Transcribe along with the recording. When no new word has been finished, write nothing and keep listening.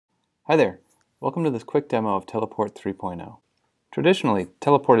Hi there, welcome to this quick demo of Teleport 3.0. Traditionally,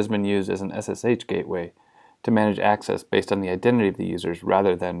 Teleport has been used as an SSH gateway to manage access based on the identity of the users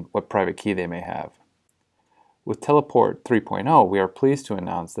rather than what private key they may have. With Teleport 3.0, we are pleased to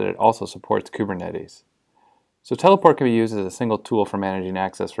announce that it also supports Kubernetes. So Teleport can be used as a single tool for managing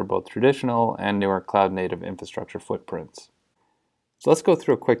access for both traditional and newer cloud-native infrastructure footprints. So let's go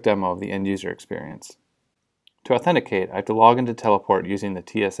through a quick demo of the end-user experience. To authenticate, I have to log into Teleport using the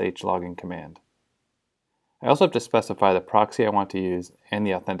TSH login command. I also have to specify the proxy I want to use and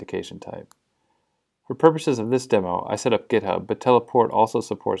the authentication type. For purposes of this demo, I set up GitHub, but Teleport also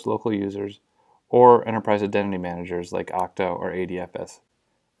supports local users or enterprise identity managers like Okta or ADFS.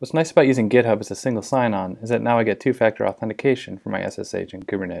 What's nice about using GitHub as a single sign-on is that now I get two-factor authentication for my SSH in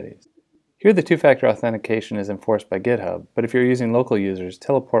Kubernetes. Here the two-factor authentication is enforced by GitHub, but if you're using local users,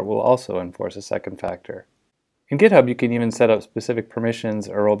 Teleport will also enforce a second factor. In GitHub, you can even set up specific permissions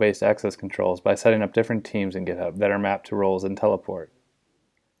or role-based access controls by setting up different teams in GitHub that are mapped to roles in Teleport.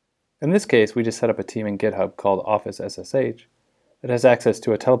 In this case, we just set up a team in GitHub called Office SSH that has access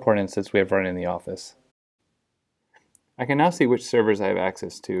to a Teleport instance we have running in the office. I can now see which servers I have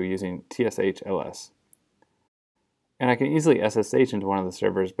access to using TSH-ls. And I can easily SSH into one of the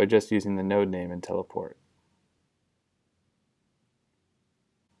servers by just using the node name in Teleport.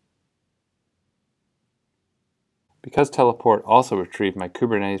 Because Teleport also retrieved my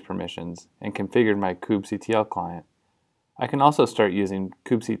Kubernetes permissions and configured my kubectl client, I can also start using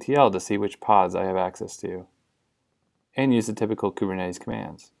kubectl to see which pods I have access to, and use the typical Kubernetes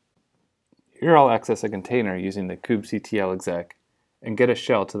commands. Here I'll access a container using the kubectl exec and get a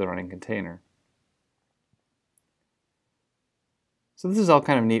shell to the running container. So this is all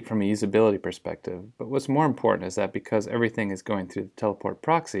kind of neat from a usability perspective, but what's more important is that because everything is going through the Teleport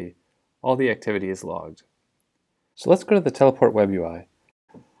proxy, all the activity is logged. So let's go to the Teleport web UI.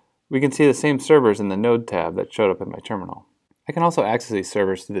 We can see the same servers in the Node tab that showed up in my terminal. I can also access these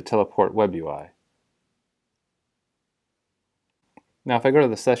servers through the Teleport web UI. Now if I go to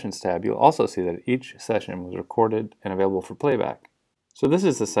the Sessions tab, you'll also see that each session was recorded and available for playback. So this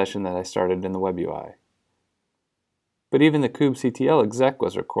is the session that I started in the web UI. But even the kubectl exec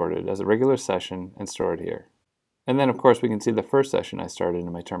was recorded as a regular session and stored here. And then of course we can see the first session I started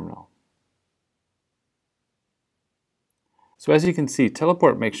in my terminal. So as you can see,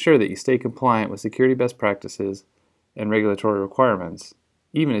 Teleport makes sure that you stay compliant with security best practices and regulatory requirements,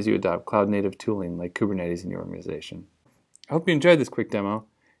 even as you adopt cloud-native tooling like Kubernetes in your organization. I hope you enjoyed this quick demo.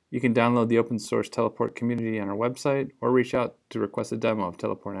 You can download the open source Teleport community on our website or reach out to request a demo of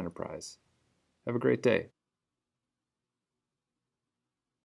Teleport Enterprise. Have a great day.